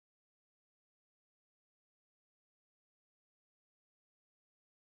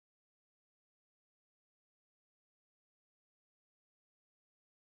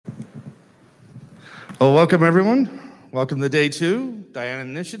Well, welcome everyone. Welcome to day 2, Diana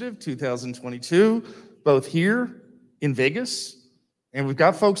Initiative 2022, both here in Vegas, and we've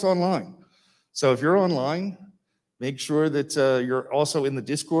got folks online. So if you're online, make sure that you're also in the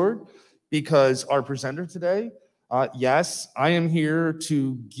Discord, because our presenter today, yes, I am here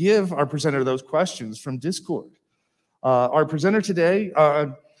to give our presenter those questions from Discord. Our presenter today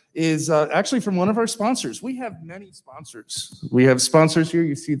is actually from one of our sponsors. We have many sponsors. We have sponsors here.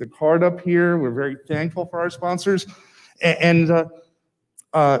 You see the card up here. We're very thankful for our sponsors. And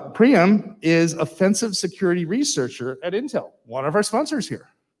Priyam is offensive security researcher at Intel, one of our sponsors here.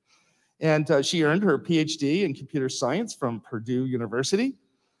 And she earned her PhD in computer science from Purdue University.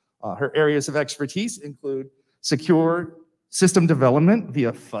 Her areas of expertise include secure system development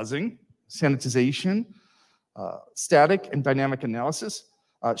via fuzzing, sanitization, static and dynamic analysis.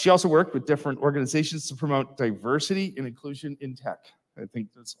 She also worked with different organizations to promote diversity and inclusion in tech. I think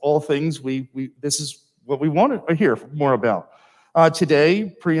that's all things this is what we want to hear more about.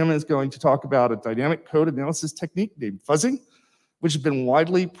 Today, Priyam is going to talk about a dynamic code analysis technique named fuzzing, which has been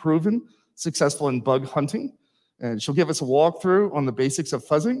widely proven successful in bug hunting. And she'll give us a walkthrough on the basics of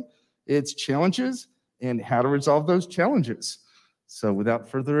fuzzing, its challenges, and how to resolve those challenges. So without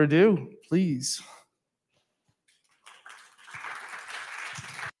further ado, please.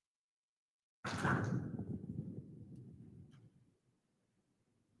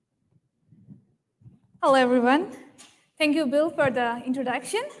 Hello, everyone. Thank you, Bill, for the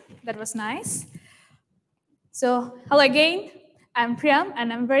introduction. That was nice. So, hello again. I'm Priyam,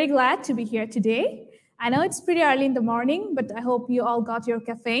 and I'm very glad to be here today. I know it's pretty early in the morning, but I hope you all got your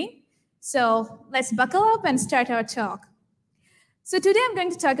caffeine. So, let's buckle up and start our talk. So, today I'm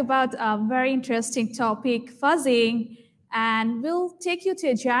going to talk about a very interesting topic, fuzzing, and we'll take you to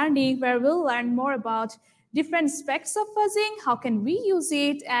a journey where we'll learn more about different aspects of fuzzing, how can we use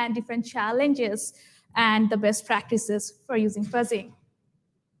it, and different challenges and the best practices for using fuzzing.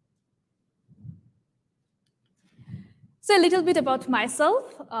 So a little bit about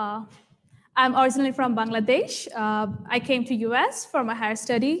myself. I'm originally from Bangladesh. I came to US for my higher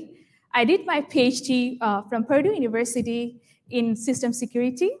study. I did my PhD from Purdue University in system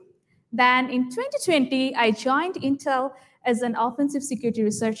security. Then in 2020, I joined Intel as an offensive security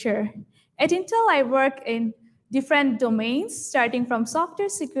researcher. At Intel, I work in different domains, starting from software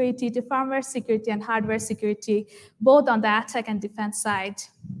security to firmware security and hardware security, both on the attack and defense side.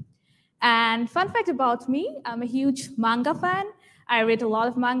 And fun fact about me, I'm a huge manga fan. I read a lot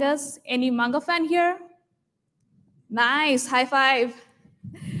of mangas. Any manga fan here? Nice, high five.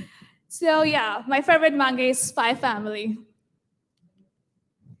 So yeah, my favorite manga is Spy Family.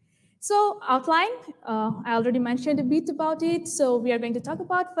 So outline, I already mentioned a bit about it. So we are going to talk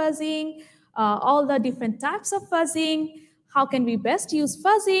about fuzzing, all the different types of fuzzing, how can we best use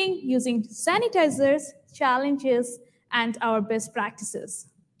fuzzing using sanitizers, challenges, and our best practices.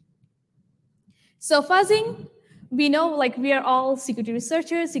 So fuzzing, we know like we are all security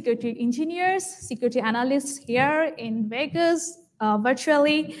researchers, security engineers, security analysts here in Vegas,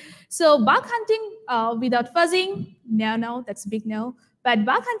 virtually. So bug hunting without fuzzing, no, that's a big no. But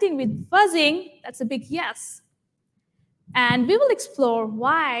bug hunting with fuzzing, that's a big yes. And we will explore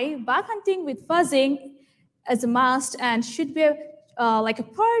why bug hunting with fuzzing is a must and should be like a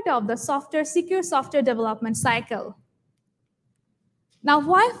part of the secure software development cycle. Now,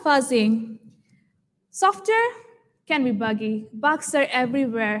 why fuzzing? Software can be buggy. Bugs are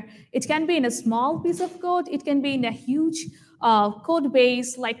everywhere. It can be in a small piece of code. It can be in a huge code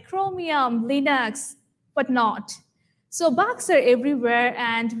base like Chromium, Linux, but not. So bugs are everywhere,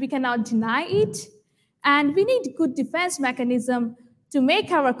 and we cannot deny it. And we need good defense mechanism to make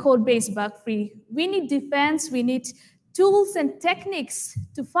our code base bug-free. We need defense, we need tools and techniques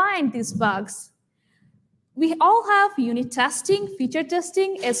to find these bugs. We all have unit testing, feature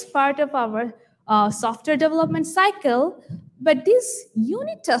testing as part of our software development cycle, but this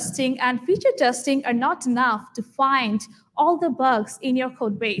unit testing and feature testing are not enough to find all the bugs in your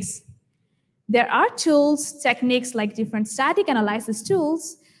code base. There are tools, techniques like different static analysis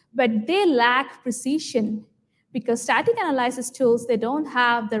tools, but they lack precision because static analysis tools, they don't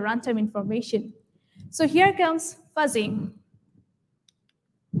have the runtime information. So here comes fuzzing.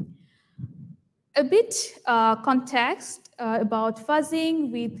 A bit context about fuzzing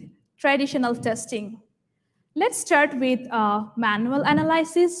with traditional testing. Let's start with manual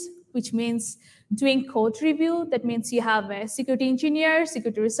analysis, which means doing code review. That means you have a security engineer,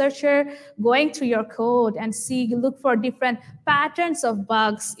 security researcher going through your code and look for different patterns of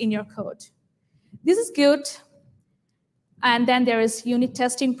bugs in your code. This is good. And then there is unit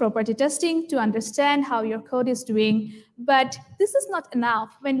testing, property testing to understand how your code is doing. But this is not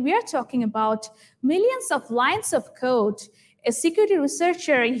enough. When we are talking about millions of lines of code, a security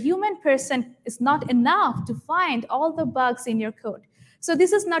researcher, a human person, is not enough to find all the bugs in your code. So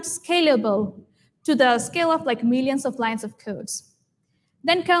this is not scalable to the scale of like millions of lines of codes.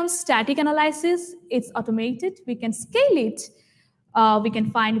 Then comes static analysis. It's automated. We can scale it. We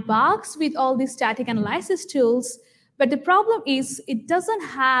can find bugs with all these static analysis tools. But the problem is it doesn't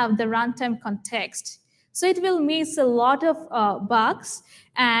have the runtime context. So it will miss a lot of bugs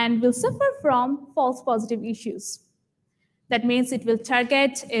and will suffer from false positive issues. That means it will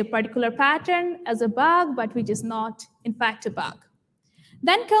target a particular pattern as a bug, but which is not, in fact, a bug.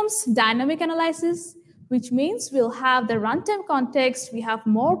 Then comes dynamic analysis, which means we'll have the runtime context, we have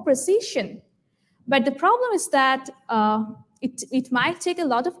more precision. But the problem is that it might take a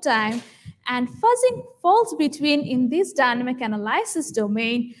lot of time, and fuzzing falls between in this dynamic analysis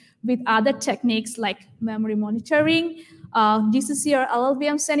domain with other techniques like memory monitoring, GCC or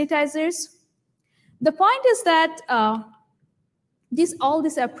LLVM sanitizers. The point is that all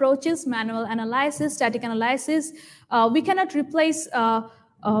these approaches, manual analysis, static analysis, we cannot replace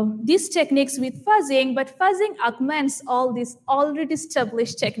these techniques with fuzzing, but fuzzing augments all these already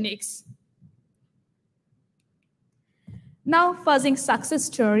established techniques. Now, fuzzing success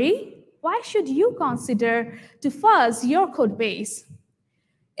story. Why should you consider to fuzz your code base?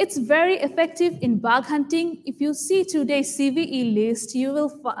 It's very effective in bug hunting. If you see today's CVE list, you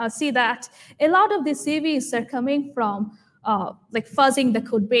will see that a lot of the CVEs are coming from like fuzzing the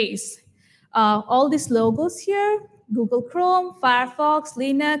code base. All these logos here, Google Chrome, Firefox,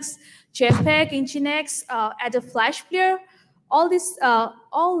 Linux, JPEG, Nginx, Adobe Flash Player, all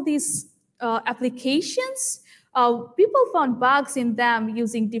these applications, people found bugs in them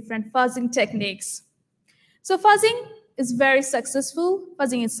using different fuzzing techniques. So fuzzing is very successful.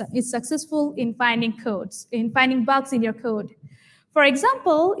 Fuzzing is successful in finding bugs in your code. For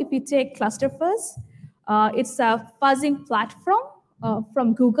example, if you take ClusterFuzz, it's a fuzzing platform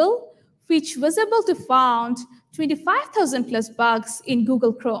from Google, which was able to find 25,000 plus bugs in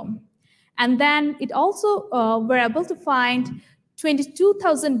Google Chrome. And then it also were able to find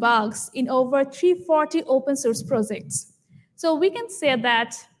 22,000 bugs in over 340 open source projects. So we can say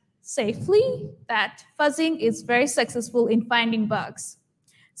that safely that fuzzing is very successful in finding bugs.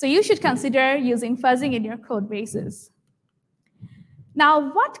 So you should consider using fuzzing in your code bases.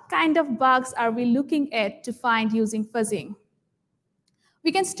 Now, what kind of bugs are we looking at to find using fuzzing?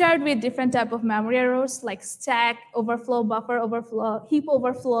 We can start with different type of memory errors like stack overflow, buffer overflow, heap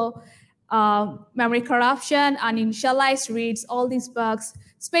overflow, memory corruption, uninitialized reads, all these bugs,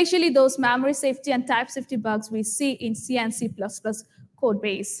 especially those memory safety and type safety bugs we see in C and C++ code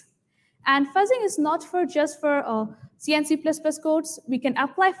base. And fuzzing is not just for C and C++ codes. We can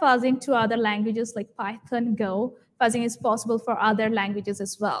apply fuzzing to other languages like Python, Go. Fuzzing is possible for other languages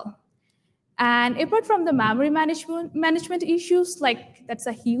as well. And apart from the memory management issues, like that's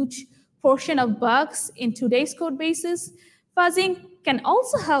a huge portion of bugs in today's code bases, fuzzing can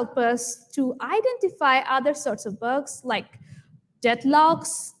also help us to identify other sorts of bugs like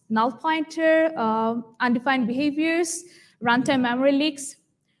deadlocks, null pointer, undefined behaviors, runtime memory leaks.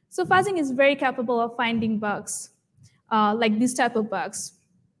 So fuzzing is very capable of finding bugs, like this type of bugs.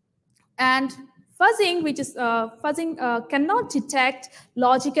 And fuzzing, cannot detect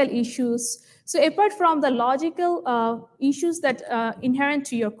logical issues. So apart from the logical issues that are inherent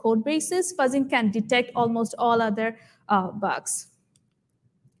to your code bases, fuzzing can detect almost all other bugs.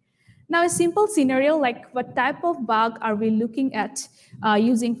 Now, a simple scenario like what type of bug are we looking at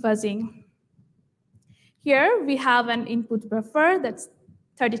using fuzzing? Here we have an input buffer that's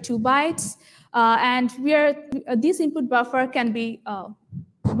 32 bytes, and this input buffer can be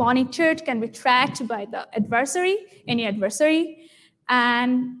monitored, can be tracked by the adversary, any adversary.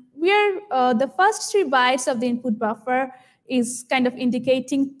 And the first 3 bytes of the input buffer is kind of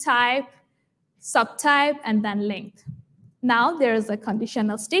indicating type, subtype, and then length. Now there's a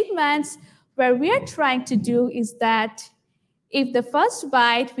conditional statements where we are trying to do is that if the first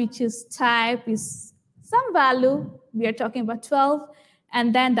byte, which is type, is some value, we are talking about 12,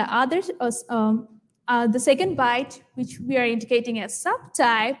 and then the other, the second byte, which we are indicating as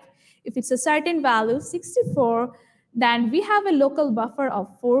subtype, if it's a certain value, 64, then we have a local buffer of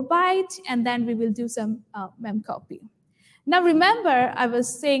 4 bytes, and then we will do some memcopy. Now remember, I was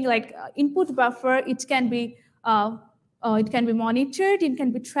saying like input buffer, it can be monitored, it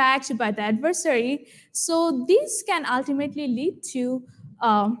can be tracked by the adversary. So this can ultimately lead to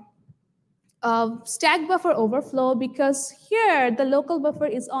stack buffer overflow, because here the local buffer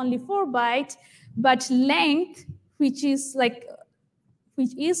is only 4 bytes, but length, which is like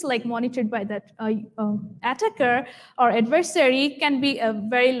which is like monitored by that attacker or adversary, can be a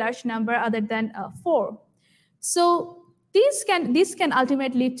very large number other than 4. So this can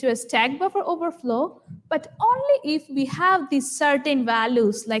ultimately lead to a stack buffer overflow, but only if we have these certain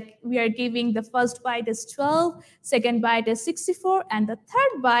values, like we are giving the first byte as 12, second byte as 64, and the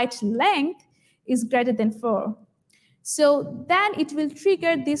third byte length is greater than 4. So then it will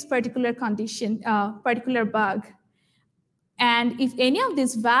trigger this particular condition, particular bug. And if any of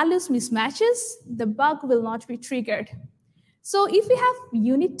these values mismatches, the bug will not be triggered. So if we have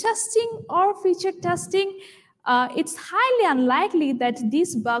unit testing or feature testing, it's highly unlikely that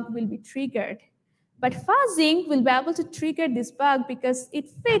this bug will be triggered. But fuzzing will be able to trigger this bug because it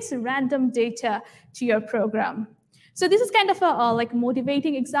feeds random data to your program. So this is kind of a like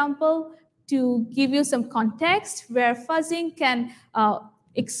motivating example to give you some context where fuzzing can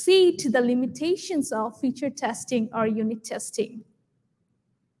exceed the limitations of feature testing or unit testing.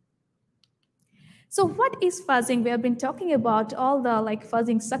 So what is fuzzing? We have been talking about all the like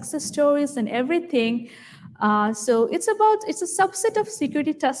fuzzing success stories and everything. So it's a subset of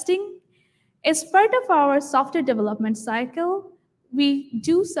security testing. As part of our software development cycle, we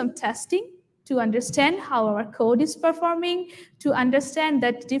do some testing to understand how our code is performing, to understand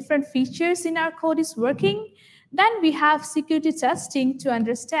that different features in our code is working. Then we have security testing to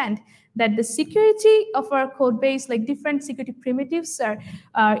understand that the security of our code base, like different security primitives, the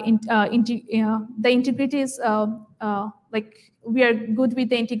integrity is like we are good with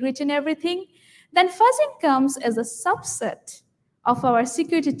the integrity and everything. Then fuzzing comes as a subset of our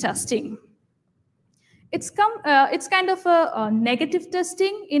security testing. It's kind of a negative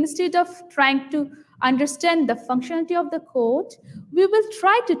testing. Instead of trying to understand the functionality of the code, we will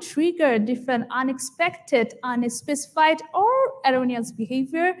try to trigger different unexpected, unspecified, or erroneous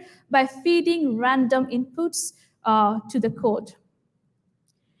behavior by feeding random inputs to the code.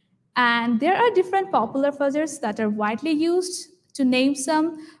 And there are different popular fuzzers that are widely used. To name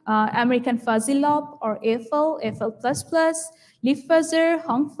some, American Fuzzy Lob or FL, FL++, Leaf Fuzzer,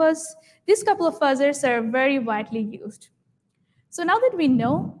 Hong Fuzz. These couple of fuzzers are very widely used. So now that we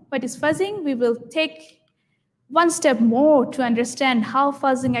know what is fuzzing, we will take one step more to understand how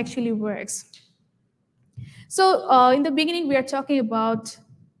fuzzing actually works. So in the beginning, we are talking about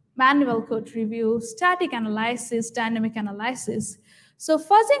manual code review, static analysis, dynamic analysis. So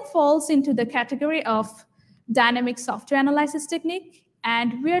fuzzing falls into the category of dynamic software analysis technique,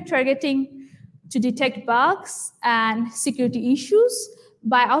 and we are targeting to detect bugs and security issues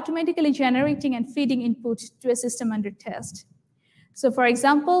by automatically generating and feeding input to a system under test. So for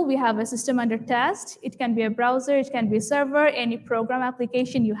example, we have a system under test. It can be a browser, it can be a server, any program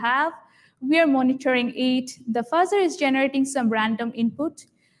application you have. We are monitoring it. The fuzzer is generating some random input.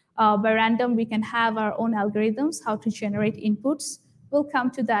 By random, we can have our own algorithms, how to generate inputs. We'll come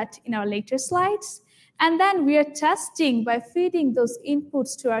to that in our later slides. And then we are testing by feeding those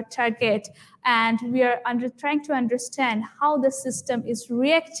inputs to our target, and we are trying to understand how the system is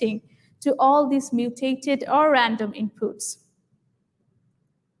reacting to all these mutated or random inputs.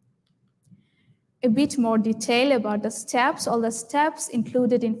 A bit more detail about the steps, all the steps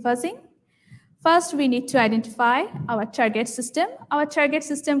included in fuzzing. First, we need to identify our target system. Our target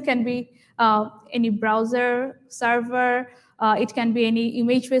system can be any browser, server, it can be any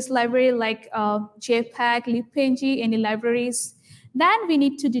image-based library like JPEG, libpng, any libraries. Then we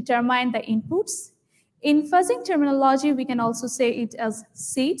need to determine the inputs. In fuzzing terminology, we can also say it as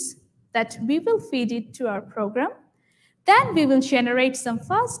seeds that we will feed it to our program. Then we will generate some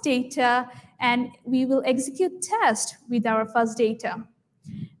fuzz data and we will execute tests with our fuzz data.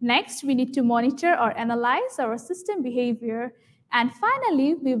 Next, we need to monitor or analyze our system behavior. And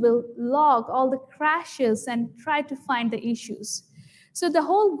finally, we will log all the crashes and try to find the issues. So the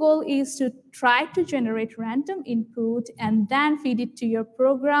whole goal is to try to generate random input and then feed it to your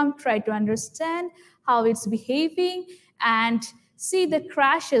program, try to understand how it's behaving and see the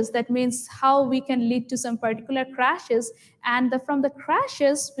crashes. That means how we can lead to some particular crashes. And from the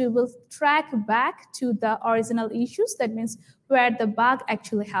crashes, we will track back to the original issues. That means where the bug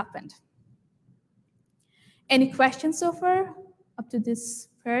actually happened. Any questions so far up to this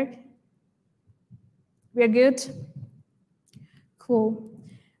part? We're good? Cool.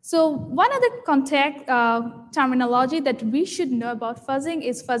 So one other context terminology that we should know about fuzzing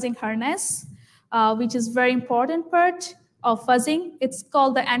is fuzzing harness, which is very important part of fuzzing. It's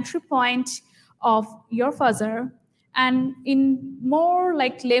called the entry point of your fuzzer. And in more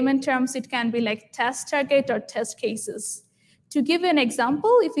like layman terms, it can be like test target or test cases. To give you an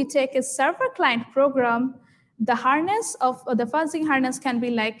example, if you take a server client program, the harness of the fuzzing harness can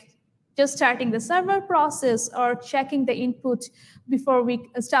be like just starting the server process or checking the input before we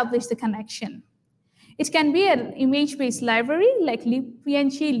establish the connection. It can be an image-based library like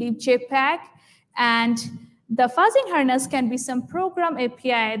libpng, libjpeg, and the fuzzing harness can be some program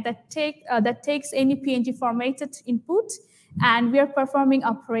API that takes any PNG formatted input, and we are performing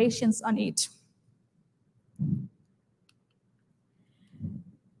operations on it.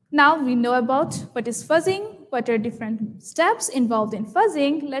 Now we know about what is fuzzing, what are different steps involved in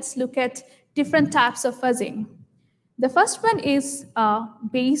fuzzing. Let's look at different types of fuzzing. The first one is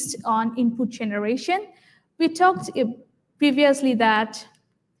based on input generation. We talked previously that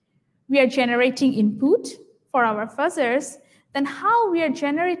we are generating input for our fuzzers. Then how we are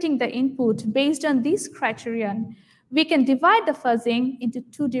generating the input based on this criterion, we can divide the fuzzing into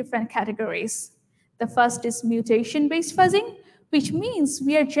two different categories. The first is mutation-based fuzzing, which means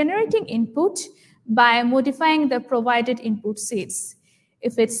we are generating input by modifying the provided input seeds.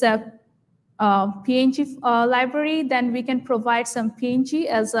 If it's a PNG library, then we can provide some PNG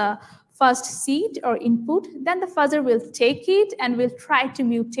as a first seed or input. Then the fuzzer will take it and will try to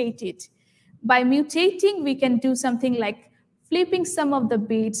mutate it. By mutating, we can do something like flipping some of the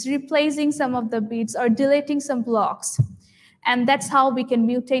bits, replacing some of the bits, or deleting some blocks. And that's how we can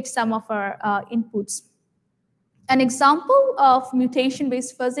mutate some of our inputs. An example of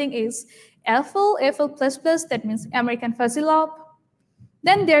mutation-based fuzzing is FL, FL++, that means American Fuzzy Lob.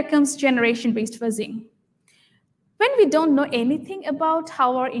 Then there comes generation-based fuzzing. When we don't know anything about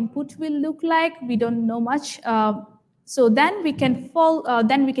how our input will look like, we don't know much, so then we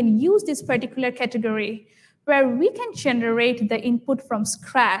can use this particular category where we can generate the input from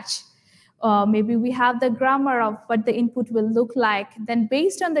scratch. Maybe we have the grammar of what the input will look like. Then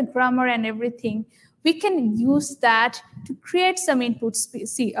based on the grammar and everything, we can use that to create some input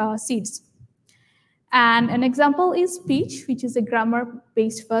seeds. And an example is speech, which is a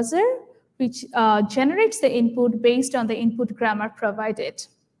grammar-based fuzzer, which generates the input based on the input grammar provided.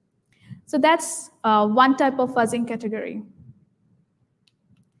 So that's one type of fuzzing category.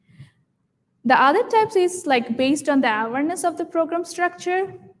 The other types is like based on the awareness of the program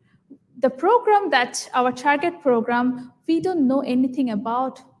structure. The program that our target program, we don't know anything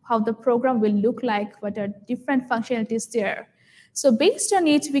about how the program will look like, what are different functionalities there. So based on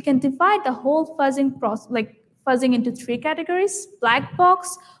it, we can divide the whole fuzzing process, like fuzzing into three categories: black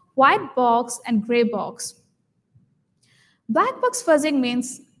box, white box, and gray box. Black box fuzzing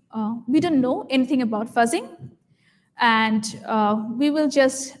means we don't know anything about fuzzing, and we will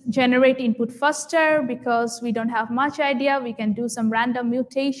just generate input faster because we don't have much idea. We can do some random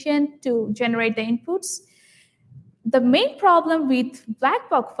mutation to generate the inputs. The main problem with black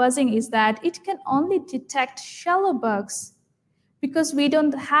box fuzzing is that it can only detect shallow bugs because we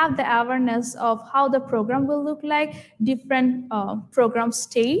don't have the awareness of how the program will look like, different program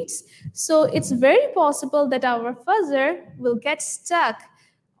states. So it's very possible that our fuzzer will get stuck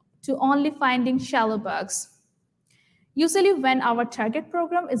to only finding shallow bugs. Usually when our target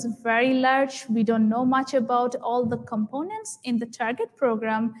program is very large, we don't know much about all the components in the target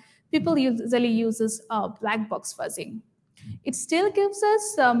program, people usually use black box fuzzing. It still gives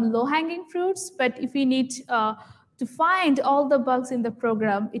us some low-hanging fruits, but if we need to find all the bugs in the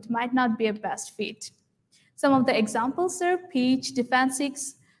program, it might not be a best fit. Some of the examples are Peach,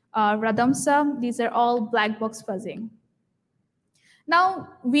 Defensix, Radamsa. These are all black box fuzzing. Now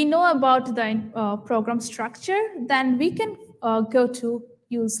we know about the program structure, then we can go to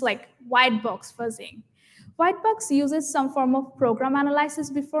use like white box fuzzing. White box uses some form of program analysis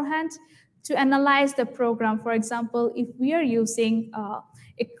beforehand to analyze the program. For example, if we are using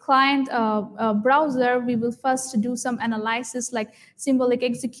a client browser, we will first do some analysis like symbolic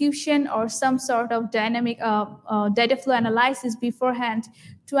execution or some sort of dynamic data flow analysis beforehand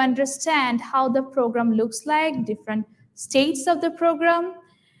to understand how the program looks like, different states of the program.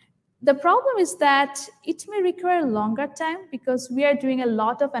 The problem is that it may require longer time because we are doing a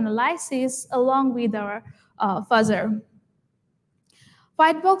lot of analysis along with our fuzzer.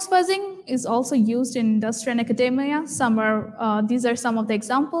 White box fuzzing is also used in industry and academia. These are some of the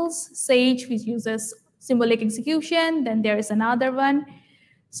examples. Sage, which uses symbolic execution, then there is another one.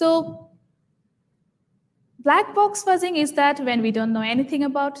 So black box fuzzing is that when we don't know anything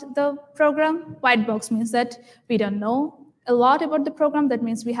about the program. White box means that we don't know a lot about the program. That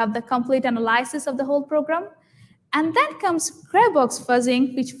means we have the complete analysis of the whole program. And then comes gray box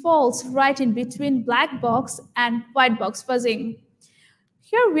fuzzing, which falls right in between black box and white box fuzzing.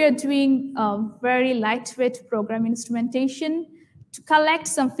 Here we are doing a very lightweight program instrumentation to collect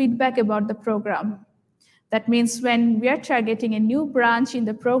some feedback about the program. That means when we are targeting a new branch in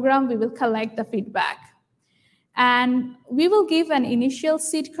the program, we will collect the feedback. And we will give an initial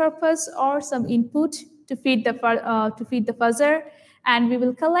seed corpus or some input to feed the fuzzer, and we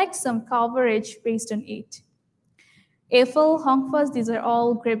will collect some coverage based on it. AFL, Honk Fuzz, these are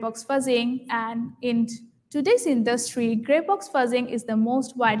all gray box fuzzing, and in today's industry, gray box fuzzing is the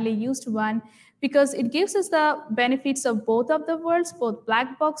most widely used one because it gives us the benefits of both of the worlds, both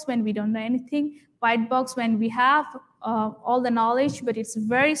black box when we don't know anything, white box when we have all the knowledge, but it's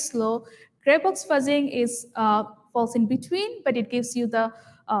very slow. Gray box fuzzing is falls in between, but it gives you the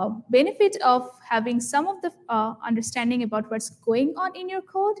benefit of having some of the understanding about what's going on in your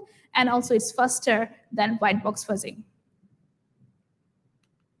code, and also it's faster than white box fuzzing.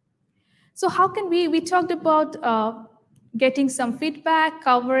 So how can we talked about getting some feedback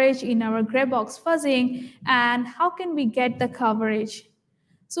coverage in our gray box fuzzing, and how can we get the coverage?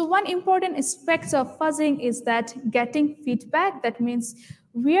 So one important aspect of fuzzing is that getting feedback. That means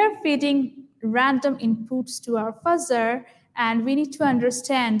we are feeding random inputs to our fuzzer, and we need to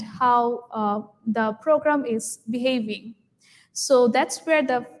understand how the program is behaving. So that's where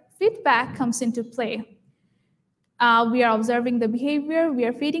the feedback comes into play. We are observing the behavior, we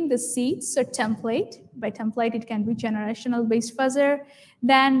are feeding the seeds or template. By template, it can be generational based fuzzer.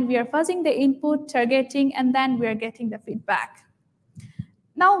 Then we are fuzzing the input, targeting, and then we are getting the feedback.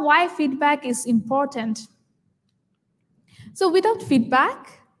 Now, why feedback is important? So without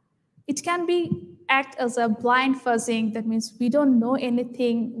feedback, it can act as a blind fuzzing. That means we don't know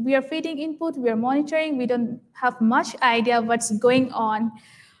anything. We are feeding input, we are monitoring, we don't have much idea of what's going on.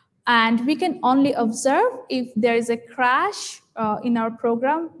 And we can only observe if there is a crash in our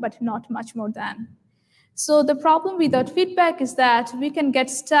program, but not much more than. So the problem without feedback is that we can get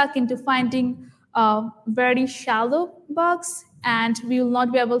stuck into finding very shallow bugs, and we will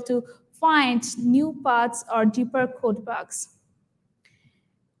not be able to find new paths or deeper code bugs.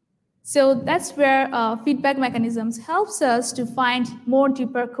 So that's where feedback mechanisms helps us to find more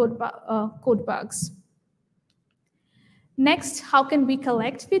deeper code bugs. Next, how can we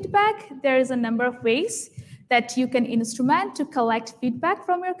collect feedback? There is a number of ways that you can instrument to collect feedback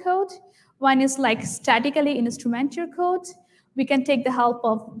from your code. One is like statically instrument your code. We can take the help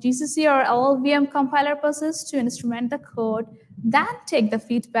of GCC or LLVM compiler process to instrument the code, then take the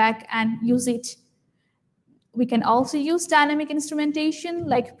feedback and use it. We can also use dynamic instrumentation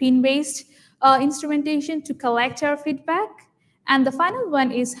like pin-based instrumentation to collect our feedback. And the final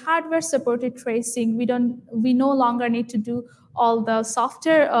one is hardware-supported tracing. We no longer need to do all the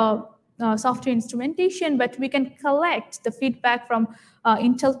software instrumentation, but we can collect the feedback from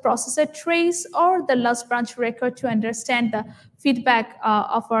Intel processor trace or the loss branch record to understand the feedback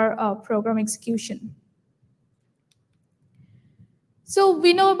of our program execution. So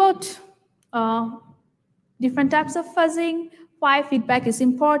we know about different types of fuzzing, why feedback is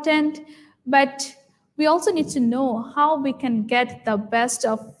important, but we also need to know how we can get the best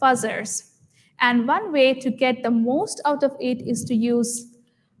of fuzzers. And one way to get the most out of it is to use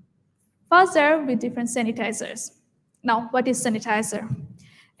fuzzer with different sanitizers. Now, what is sanitizer?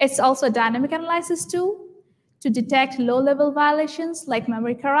 It's also a dynamic analysis tool to detect low-level violations like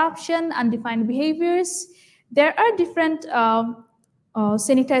memory corruption, undefined behaviors. There are different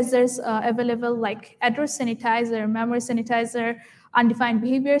sanitizers available like address sanitizer, memory sanitizer, undefined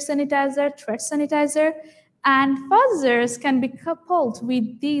behavior sanitizer, threat sanitizer, and fuzzers can be coupled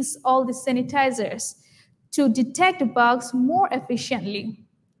with all these sanitizers to detect bugs more efficiently.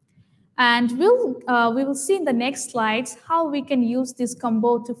 And we will see in the next slides how we can use this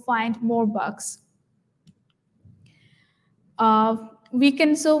combo to find more bugs.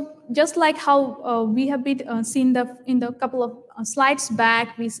 Just like how we have been seen in the couple of slides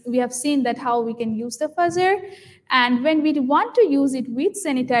back, we have seen that how we can use the fuzzer. And when we want to use it with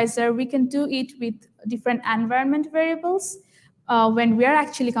sanitizer, we can do it with different environment variables when we are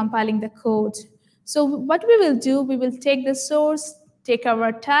actually compiling the code. So what we will do, we will take the source, take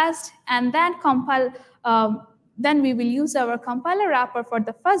our test, and then compile. Then we will use our compiler wrapper for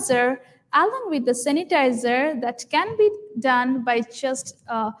the fuzzer along with the sanitizer that can be done by just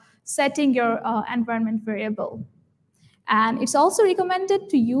setting your environment variable. And it's also recommended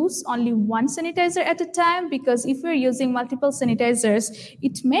to use only one sanitizer at a time, because if we're using multiple sanitizers,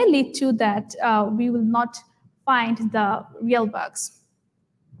 it may lead to that we will not find the real bugs.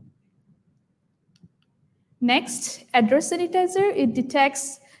 Next, address sanitizer. It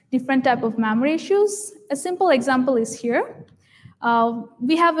detects different type of memory issues. A simple example is here.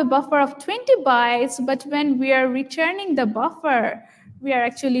 We have a buffer of 20 bytes, but when we are returning the buffer, we are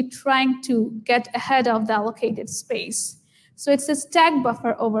actually trying to get ahead of the allocated space. So it's a stack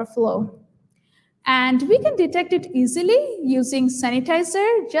buffer overflow. And we can detect it easily using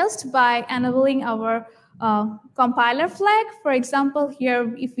sanitizer just by enabling our compiler flag. For example,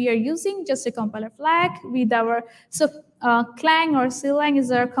 here, if we are using just a compiler flag with our, so Clang or Clang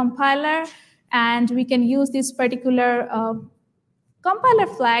is our compiler, and we can use this particular compiler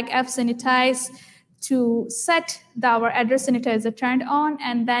flag fsanitize to set our address sanitizer turned on,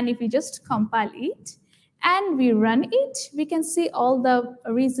 and then if we just compile it and we run it, we can see all the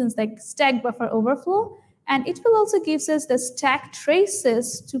reasons like stack buffer overflow, and it will also give us the stack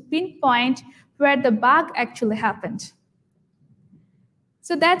traces to pinpoint where the bug actually happened.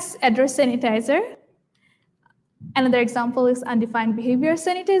 So that's address sanitizer. Another example is undefined behavior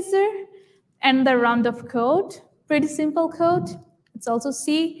sanitizer, and the round of code, pretty simple code. It's also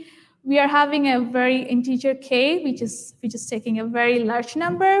C. We are having a very integer K, which is taking a very large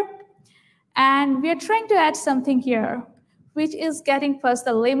number. And we are trying to add something here, which is getting past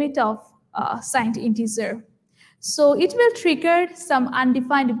the limit of signed integer. So it will trigger some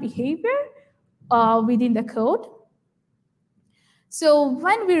undefined behavior within the code. So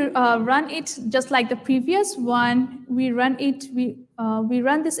when we run it, just like the previous one, we run it, we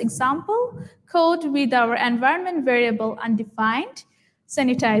run this example code with our environment variable undefined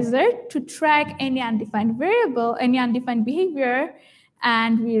sanitizer to track any undefined variable, any undefined behavior,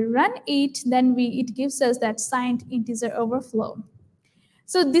 and we run it, then it gives us that signed integer overflow.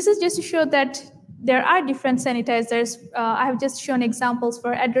 So this is just to show that there are different sanitizers. I have just shown examples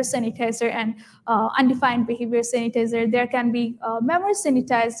for address sanitizer and undefined behavior sanitizer. There can be memory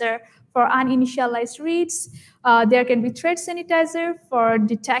sanitizer for uninitialized reads. There can be thread sanitizer for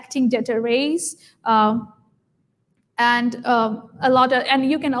detecting data arrays. And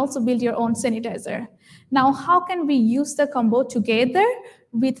you can also build your own sanitizer. Now, how can we use the combo together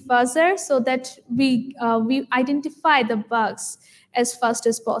with Fuzzer so that we identify the bugs as fast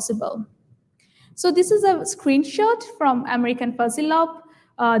as possible? So this is a screenshot from American Fuzzy Lab.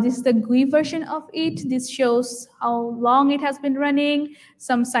 This is the GUI version of it. This shows how long it has been running,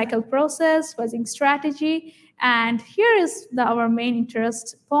 some cycle process, fuzzing strategy. And here is our main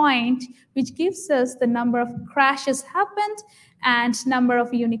interest point, which gives us the number of crashes happened and number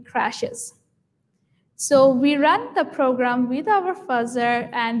of unique crashes. So we run the program with our Fuzzer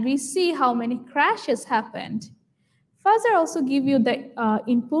and we see how many crashes happened. Fuzzer also give you the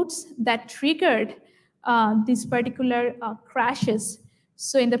inputs that triggered these particular crashes.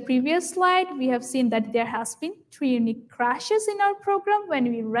 So in the previous slide, we have seen that there has been 3 unique crashes in our program when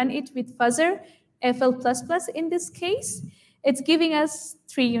we run it with Fuzzer, FL++ in this case. It's giving us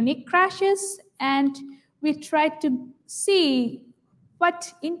 3 unique crashes, and we try to see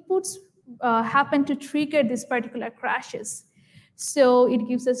what inputs happen to trigger these particular crashes. So it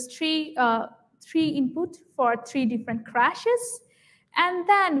gives us three input for 3 different crashes, and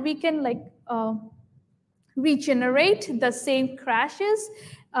then we can regenerate the same crashes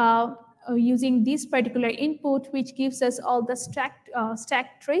using this particular input, which gives us all the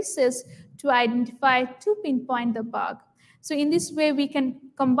stack traces to identify, to pinpoint the bug. So in this way, we can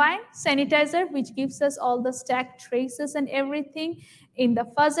combine sanitizer, which gives us all the stack traces and everything. In the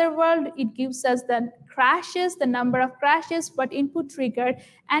Fuzzer world, it gives us the crashes, the number of crashes, what input triggered.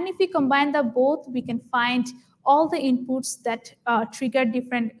 And if we combine the both, we can find all the inputs that trigger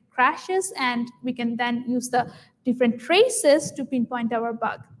different crashes, and we can then use the different traces to pinpoint our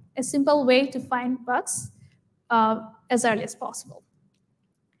bug. A simple way to find bugs as early as possible.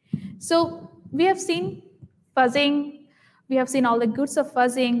 So we have seen fuzzing, we have seen all the goods of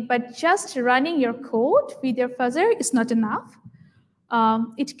fuzzing, but just running your code with your Fuzzer is not enough.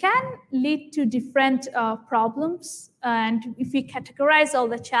 It can lead to different problems, and if we categorize all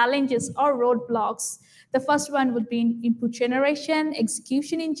the challenges or roadblocks, the first one would be input generation,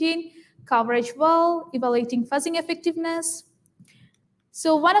 execution engine, coverage wall, evaluating fuzzing effectiveness.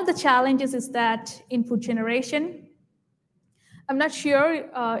 So one of the challenges is that input generation. I'm not sure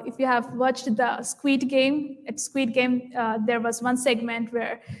if you have watched the Squid Game. At Squid Game, there was one segment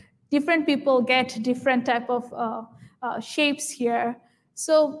where different people get different type of shapes here.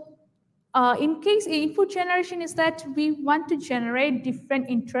 So in case input generation is that we want to generate different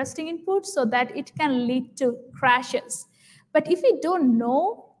interesting inputs so that it can lead to crashes. But if we don't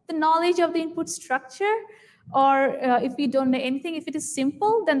know the knowledge of the input structure, or if we don't know anything, if it is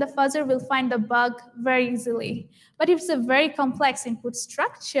simple, then the Fuzzer will find the bug very easily. But if it's a very complex input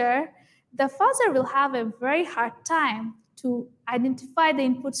structure, the Fuzzer will have a very hard time to identify the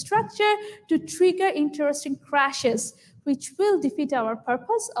input structure to trigger interesting crashes, which will defeat our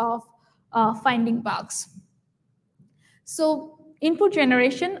purpose of finding bugs. So input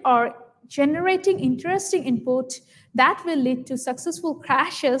generation, or generating interesting input that will lead to successful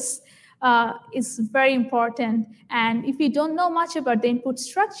crashes, is very important. And if we don't know much about the input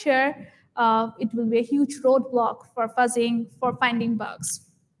structure, it will be a huge roadblock for fuzzing, for finding bugs.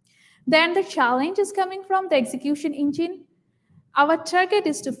 Then the challenge is coming from the execution engine. Our target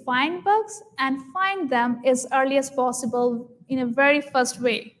is to find bugs and find them as early as possible in a very first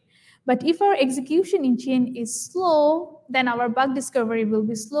way. But if our execution engine is slow, then our bug discovery will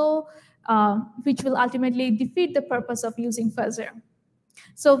be slow, which will ultimately defeat the purpose of using Fuzzer.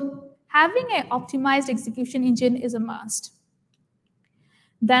 So having an optimized execution engine is a must.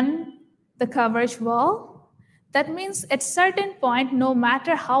 Then the coverage wall. That means at certain point, no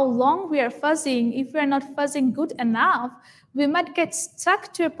matter how long we are fuzzing, if we are not fuzzing good enough, we might get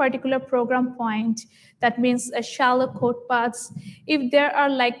stuck to a particular program point. That means a shallow code paths. If there are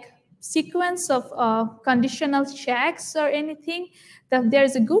like sequence of conditional checks or anything, there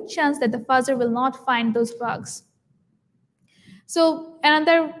is a good chance that the fuzzer will not find those bugs. So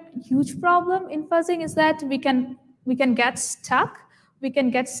another huge problem in fuzzing is that we can get stuck. We can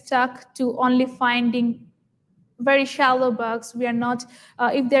get stuck to only finding very shallow bugs. We are not,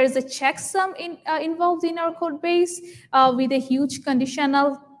 if there is a checksum involved in our code base with a huge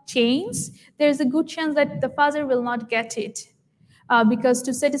conditional chains, there is a good chance that the fuzzer will not get it. Because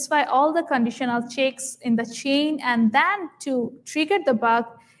to satisfy all the conditional checks in the chain and then to trigger the bug,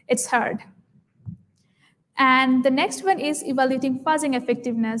 it's hard. And the next one is evaluating fuzzing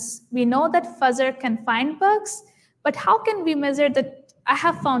effectiveness. We know that fuzzer can find bugs, but how can we measure that I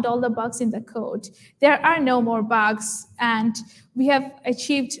have found all the bugs in the code? There are no more bugs, and we have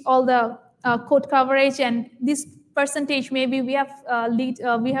achieved all the code coverage, and this percentage, maybe we have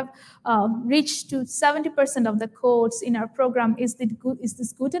reached to 70% of the codes in our program. Is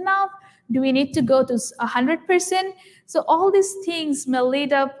this good enough? Do we need to go to 100%? So all these things may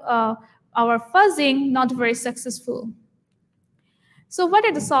lead up our fuzzing not very successful. So what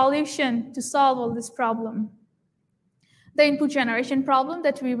are the solutions to solve all this problem? The input generation problem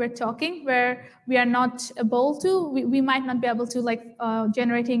that we were talking, where we are not able to, we might not be able to like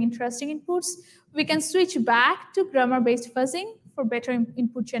generating interesting inputs. We can switch back to grammar-based fuzzing for better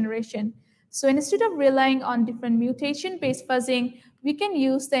input generation. So instead of relying on different mutation-based fuzzing, we can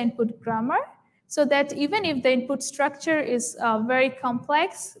use the input grammar so that even if the input structure is very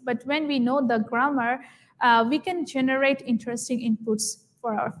complex, but when we know the grammar, we can generate interesting inputs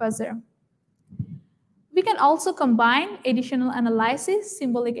for our fuzzer. We can also combine additional analysis,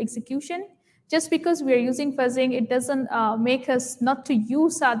 symbolic execution. Just because we are using fuzzing, it doesn't make us not to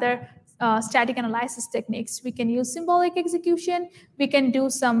use other static analysis techniques. We can use symbolic execution. We can do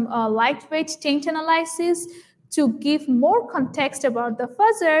some lightweight taint analysis to give more context about the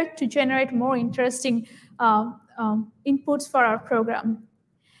fuzzer to generate more interesting inputs for our program.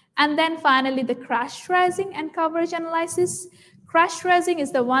 And then finally, the crash tracing and coverage analysis. Crash tracing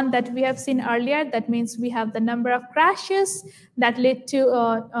is the one that we have seen earlier. That means we have the number of crashes that lead to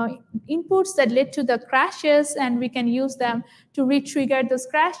inputs that lead to the crashes, and we can use them to re-trigger those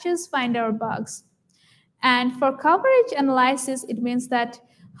crashes, find our bugs. And for coverage analysis, it means that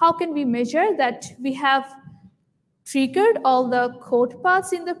how can we measure that we have triggered all the code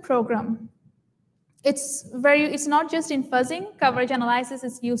paths in the program? It's not just in fuzzing. Coverage analysis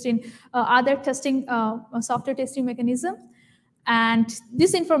is used in other testing, software testing mechanism. And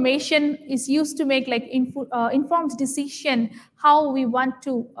this information is used to make like informed decision how we want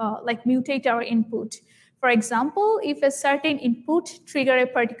to like mutate our input. For example, if a certain input trigger a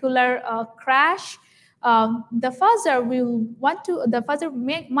particular crash, the fuzzer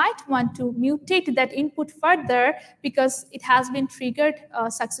might want to mutate that input further because it has been triggered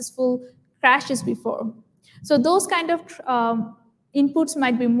successful crashes before. So those kind of inputs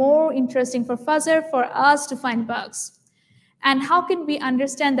might be more interesting for fuzzer for us to find bugs. And how can we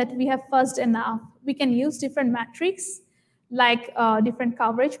understand that we have fuzzed enough? We can use different metrics, like different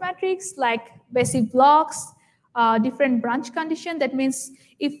coverage metrics, like basic blocks, different branch condition. That means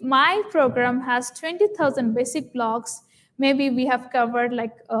if my program has 20,000 basic blocks, maybe we have covered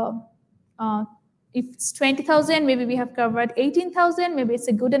like, if it's 20,000, maybe we have covered 18,000, maybe it's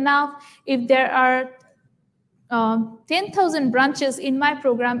a good enough. If there are 10,000 branches in my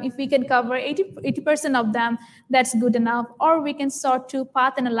program, if we can cover 80% of them, that's good enough. Or we can sort to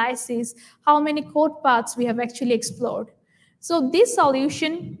path analysis, how many code paths we have actually explored. So this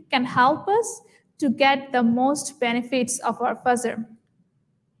solution can help us to get the most benefits of our fuzzer.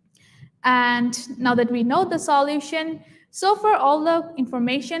 And now that we know the solution, so for all the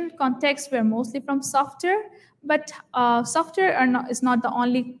information context, we're mostly from software, but software is not the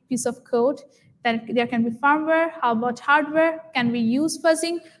only piece of code. Then there can be firmware. How about hardware? Can we use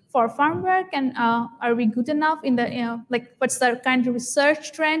fuzzing for firmware? Are we good enough in the like what's the kind of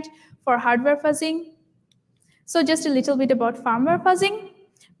research trend for hardware fuzzing? So just a little bit about firmware fuzzing.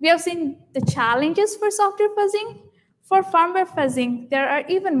 We have seen the challenges for software fuzzing. For firmware fuzzing, there are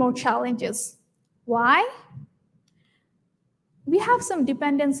even more challenges. Why? We have some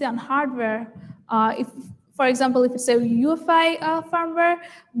dependency on hardware. For example, if it's a UEFI firmware,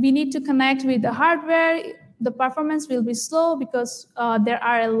 we need to connect with the hardware. The performance will be slow because there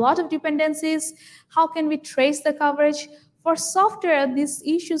are a lot of dependencies. How can we trace the coverage? For software, these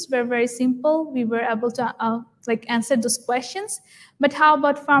issues were very simple. We were able to answer those questions. But how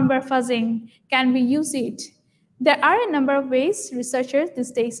about firmware fuzzing? Can we use it? There are a number of ways researchers these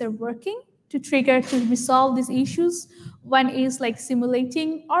days are working to resolve these issues. One is like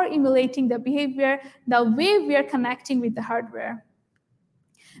simulating or emulating the behavior, the way we are connecting with the hardware.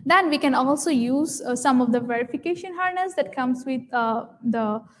 Then we can also use some of the verification harness that comes with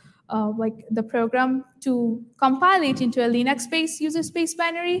the program to compile it into a Linux-based user space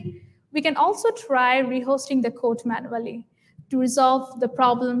binary. We can also try rehosting the code manually to resolve the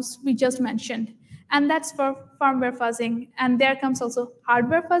problems we just mentioned. And that's for firmware fuzzing. And there comes also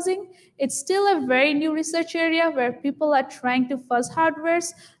hardware fuzzing. It's still a very new research area where people are trying to fuzz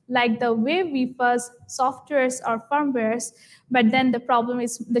hardwares like the way we fuzz softwares or firmwares. But then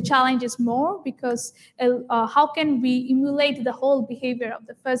the challenge is more because how can we emulate the whole behavior of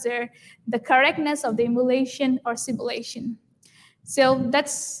the fuzzer, the correctness of the emulation or simulation. So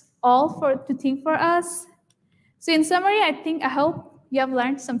that's all to think for us. So in summary, I hope you have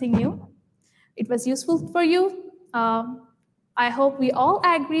learned something new. It was useful for you. I hope we all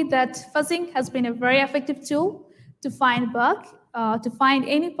agree that fuzzing has been a very effective tool to find bugs, to find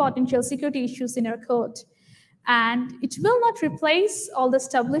any potential security issues in our code. And it will not replace all the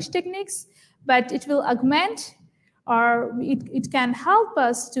established techniques, but it will augment, or it can help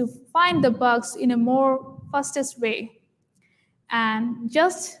us to find the bugs in a more fastest way. And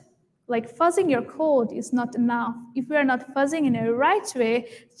just like fuzzing your code is not enough. If we are not fuzzing in a right way,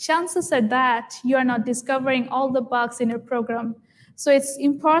 chances are that you are not discovering all the bugs in your program. So it's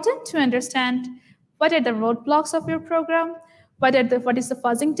important to understand what are the roadblocks of your program, what is the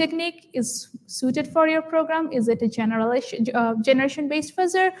fuzzing technique is suited for your program. Is it a generation-based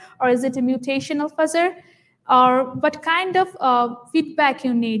fuzzer, or is it a mutational fuzzer? Or what kind of feedback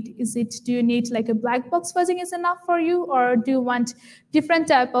you need? Do you need like a black box fuzzing is enough for you, or do you want different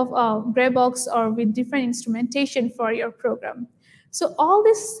type of gray box or with different instrumentation for your program? So all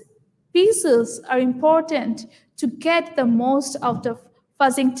these pieces are important to get the most out of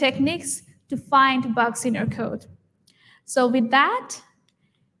fuzzing techniques to find bugs in your code. So with that,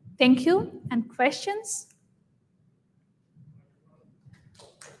 thank you, and questions?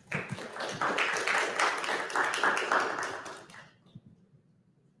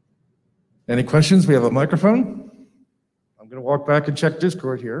 Any questions? We have a microphone. I'm going to walk back and check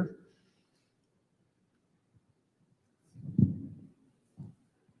Discord here.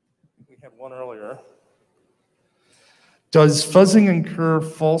 We had one earlier. Does fuzzing incur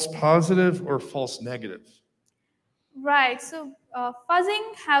false positive or false negative? Right. So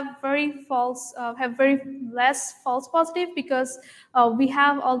fuzzing have very less false positive because we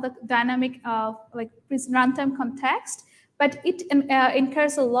have all the dynamic runtime context. But it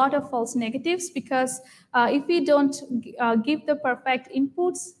incurs a lot of false negatives because if we don't give the perfect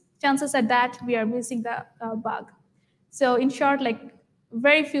inputs, chances are that we are missing the bug. So in short, like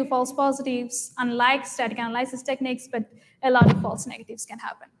very few false positives, unlike static analysis techniques, but a lot of false negatives can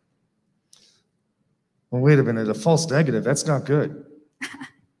happen. Well, wait a minute, a false negative, that's not good.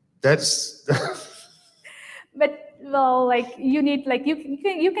 That's... But well, like you need, like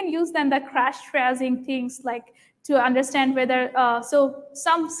you can use then the crash tracing things like to understand whether, so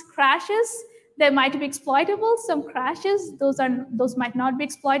some crashes, they might be exploitable, some crashes, those might not be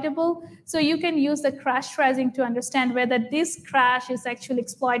exploitable. So you can use the crash tracing to understand whether this crash is actually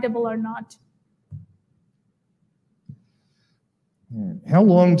exploitable or not. How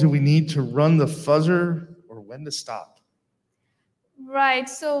long do we need to run the fuzzer, or when to stop? Right,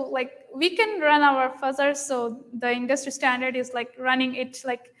 so like we can run our fuzzers, so the industry standard is like running it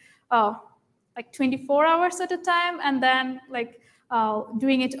like 24 hours at a time, and then like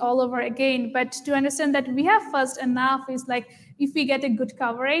doing it all over again. But to understand that we have fuzzed enough is like if we get a good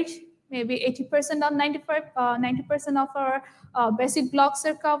coverage, maybe 80% or 90% of our basic blocks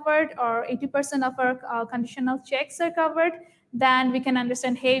are covered, or 80% of our conditional checks are covered, then we can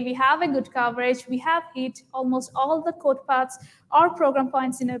understand, hey, we have a good coverage, we have hit almost all the code paths or program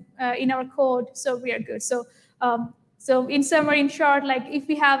points in our code, so we are good. So so in summary, in short, like if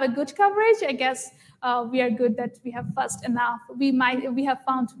we have a good coverage, I guess we are good that we have fuzzed enough. We have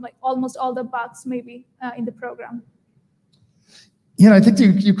found like almost all the bugs maybe in the program. Yeah, I think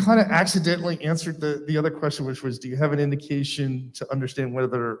you kind of accidentally answered the other question, which was, do you have an indication to understand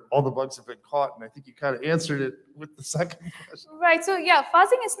whether all the bugs have been caught? And I think you kind of answered it with the second question. Right, so yeah,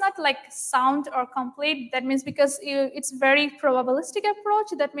 fuzzing is not like sound or complete. That means because it's very probabilistic approach.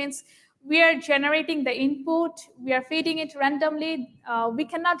 That means we are generating the input, we are feeding it randomly. We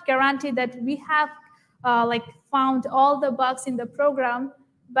cannot guarantee that we have like found all the bugs in the program,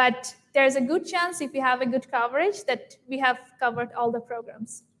 but there's a good chance if we have a good coverage that we have covered all the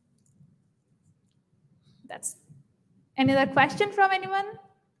programs. That's any other question from anyone?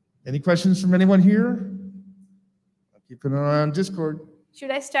 Any questions from anyone here? I'll keep an eye on Discord.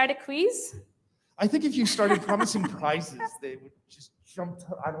 Should I start a quiz? I think if you started promising prizes, they would just jump to,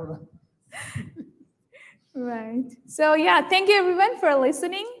 I don't know. Right. So yeah, thank you everyone for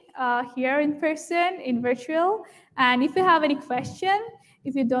listening here in person, in virtual. And if you have any question,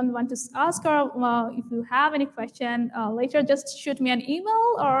 if you don't want to ask or if you have any question later, just shoot me an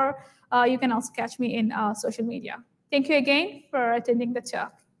email or you can also catch me in social media. Thank you again for attending the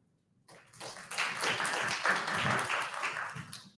talk.